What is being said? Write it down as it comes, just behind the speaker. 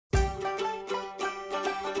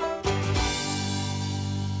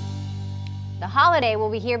holiday will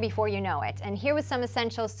be here before you know it, and here with some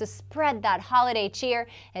essentials to spread that holiday cheer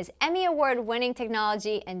is Emmy Award-winning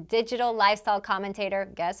technology and digital lifestyle commentator,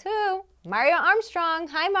 guess who? Mario Armstrong.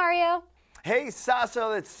 Hi, Mario. Hey,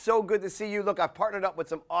 Sasha, it's so good to see you. Look, I've partnered up with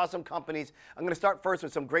some awesome companies. I'm going to start first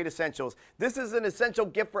with some great essentials. This is an essential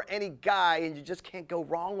gift for any guy, and you just can't go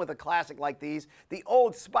wrong with a classic like these. The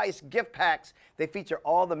Old Spice gift packs. They feature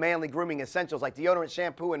all the manly grooming essentials like deodorant,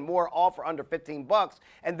 shampoo, and more, all for under 15 bucks.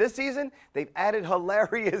 And this season, they've added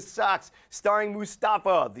hilarious socks starring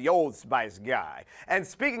Mustafa, the Old Spice guy. And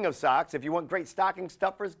speaking of socks, if you want great stocking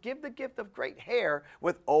stuffers, give the gift of great hair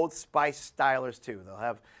with Old Spice stylers, too. They'll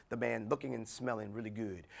have the man looking and smelling really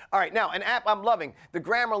good. All right, now an app I'm loving, the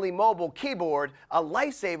Grammarly mobile keyboard, a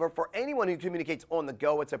lifesaver for anyone who communicates on the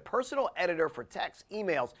go. It's a personal editor for text,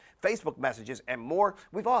 emails, Facebook messages, and more.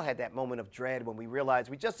 We've all had that moment of dread when we realize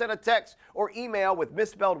we just sent a text or email with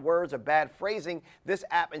misspelled words or bad phrasing. This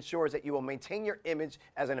app ensures that you will maintain your image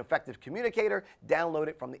as an effective communicator. Download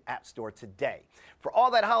it from the App Store today. For all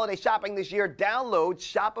that holiday shopping this year, download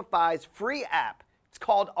Shopify's free app. It's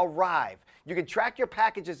called Arrive. You can track your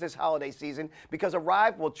packages this holiday season because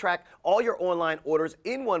Arrive will track all your online orders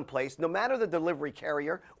in one place, no matter the delivery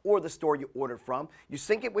carrier or the store you ordered from. You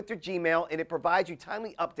sync it with your Gmail, and it provides you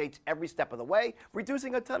timely updates every step of the way,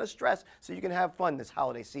 reducing a ton of stress so you can have fun this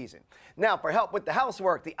holiday season. Now, for help with the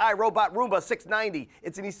housework, the iRobot Roomba 690.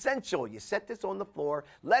 It's an essential. You set this on the floor,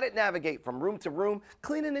 let it navigate from room to room,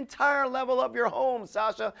 clean an entire level of your home,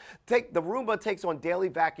 Sasha. The Roomba takes on daily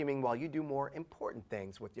vacuuming while you do more important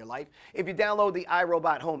things with your life. If you download the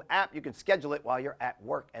iRobot Home app, you can schedule it while you're at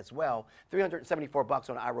work as well. $374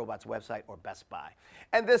 on iRobot's website or Best Buy.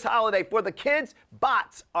 And this holiday, for the kids,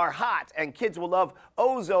 bots are hot, and kids will love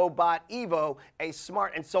Ozobot Evo, a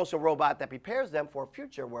smart and social robot that prepares them for a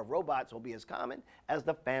future where robots will be as common as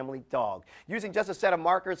the family dog. Using just a set of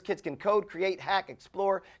markers, kids can code, create, hack,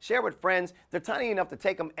 explore, share with friends. They're tiny enough to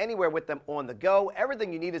take them anywhere with them on the go.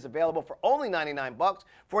 Everything you need is available for only $99.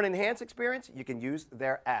 For an enhanced experience, you can use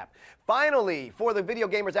their app. Finally, for the video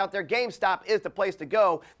gamers out there, GameStop is the place to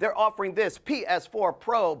go. They're offering this PS4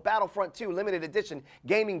 Pro Battlefront 2 limited edition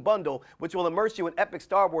gaming bundle, which will immerse you in epic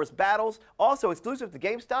Star Wars battles. Also exclusive to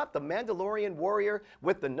GameStop, the Mandalorian Warrior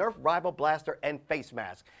with the Nerf Rival Blaster and face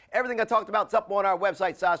mask. Everything I talked about is up on our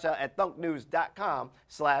website, Sasha, at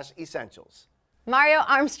thunknews.com/essentials. Mario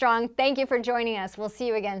Armstrong, thank you for joining us. We'll see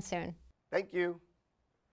you again soon. Thank you.